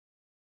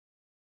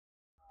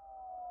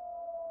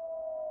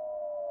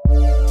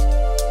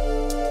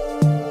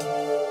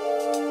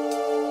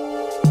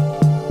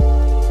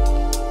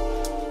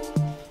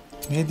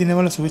මේ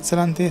දිනවල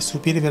ස්විට්සර්ලන්තයේ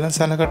සුපිරි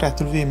වෙළඳසැලකට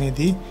ඇතුළු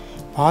වීමේදී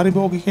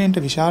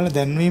පාරිභෝගිකයන්ට විශාල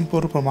දැන්වීම්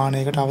පුරු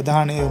ප්‍රමාණයකට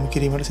අවධානය යොමු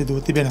කිරීමට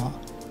සිදුව තිබෙනවා.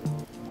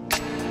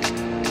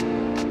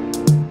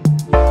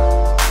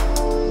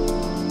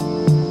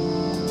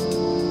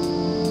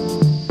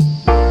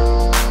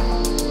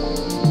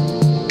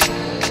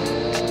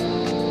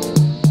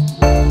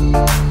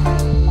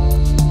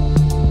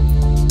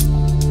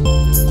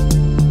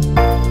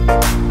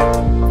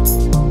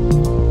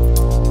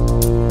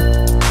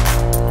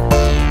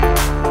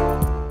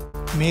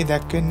 මේ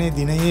දැක්වෙන්නේ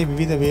දිනයේ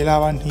විවිධ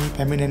වේලාවන්හි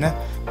පැමිණෙන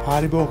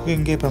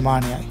පාරිභෝගිකයන්ගේ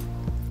ප්‍රමාණයයි.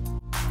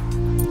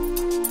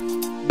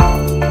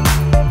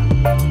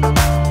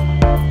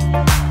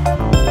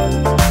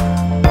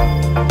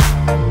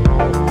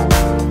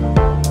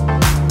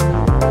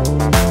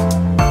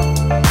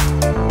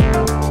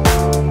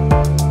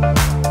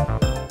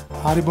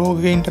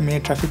 පාරිභෝගිකයන්ට මේ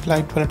ට්‍රැෆික්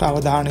ලයිට් වලට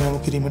අවධානය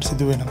යොමු කිරීමට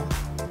සිදු වෙනවා.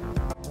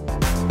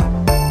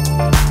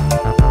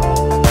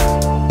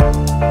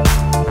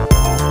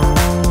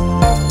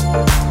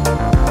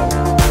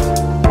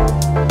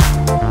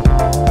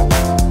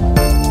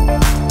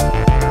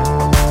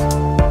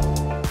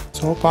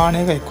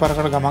 සෝපානයක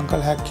එක්වරකට ගමන්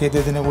කළ හැක්කේ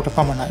දෙදෙනෙකුට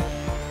පමණයි.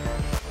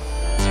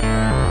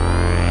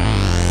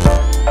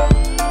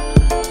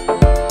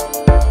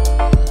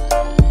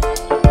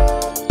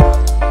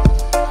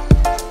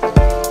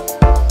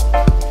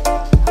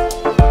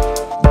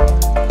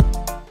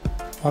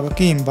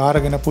 වගකීම්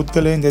බාරගෙන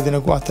පුද්ගලයන්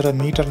දෙදෙනෙකු අතර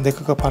මීටර්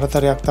 2ක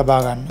පරතරයක්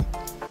තබා ගන්න.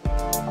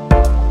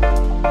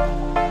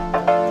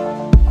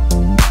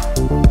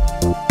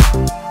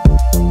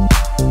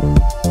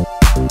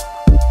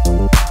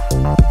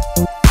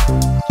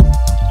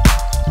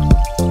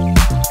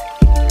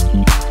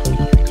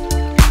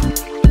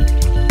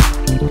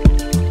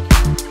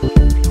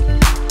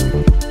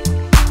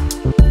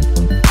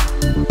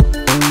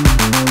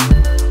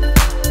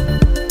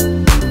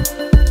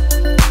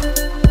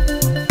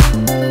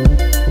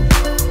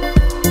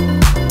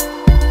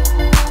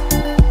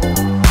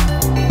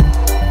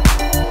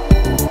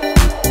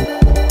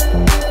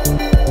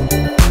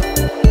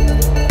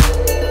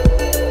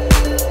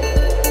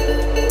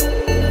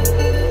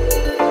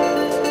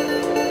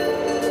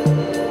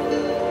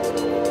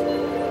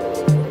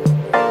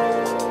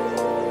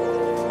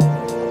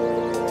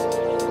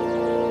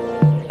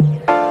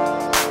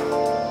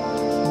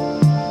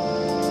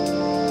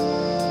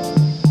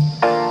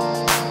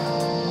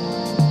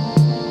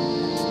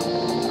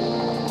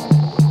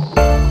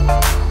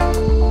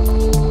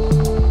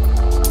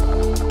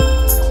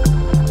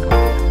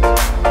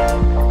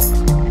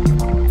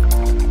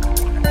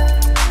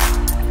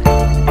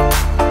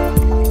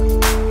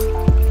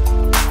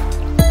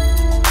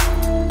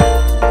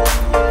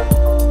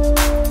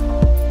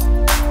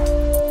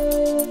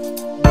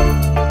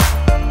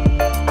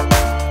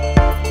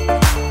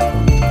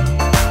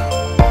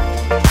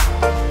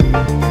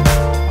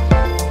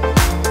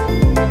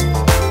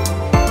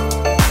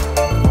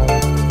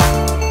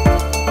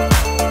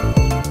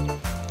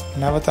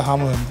 නැවත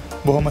හමු වෙමු.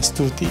 බොහොම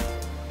ස්තුතියි.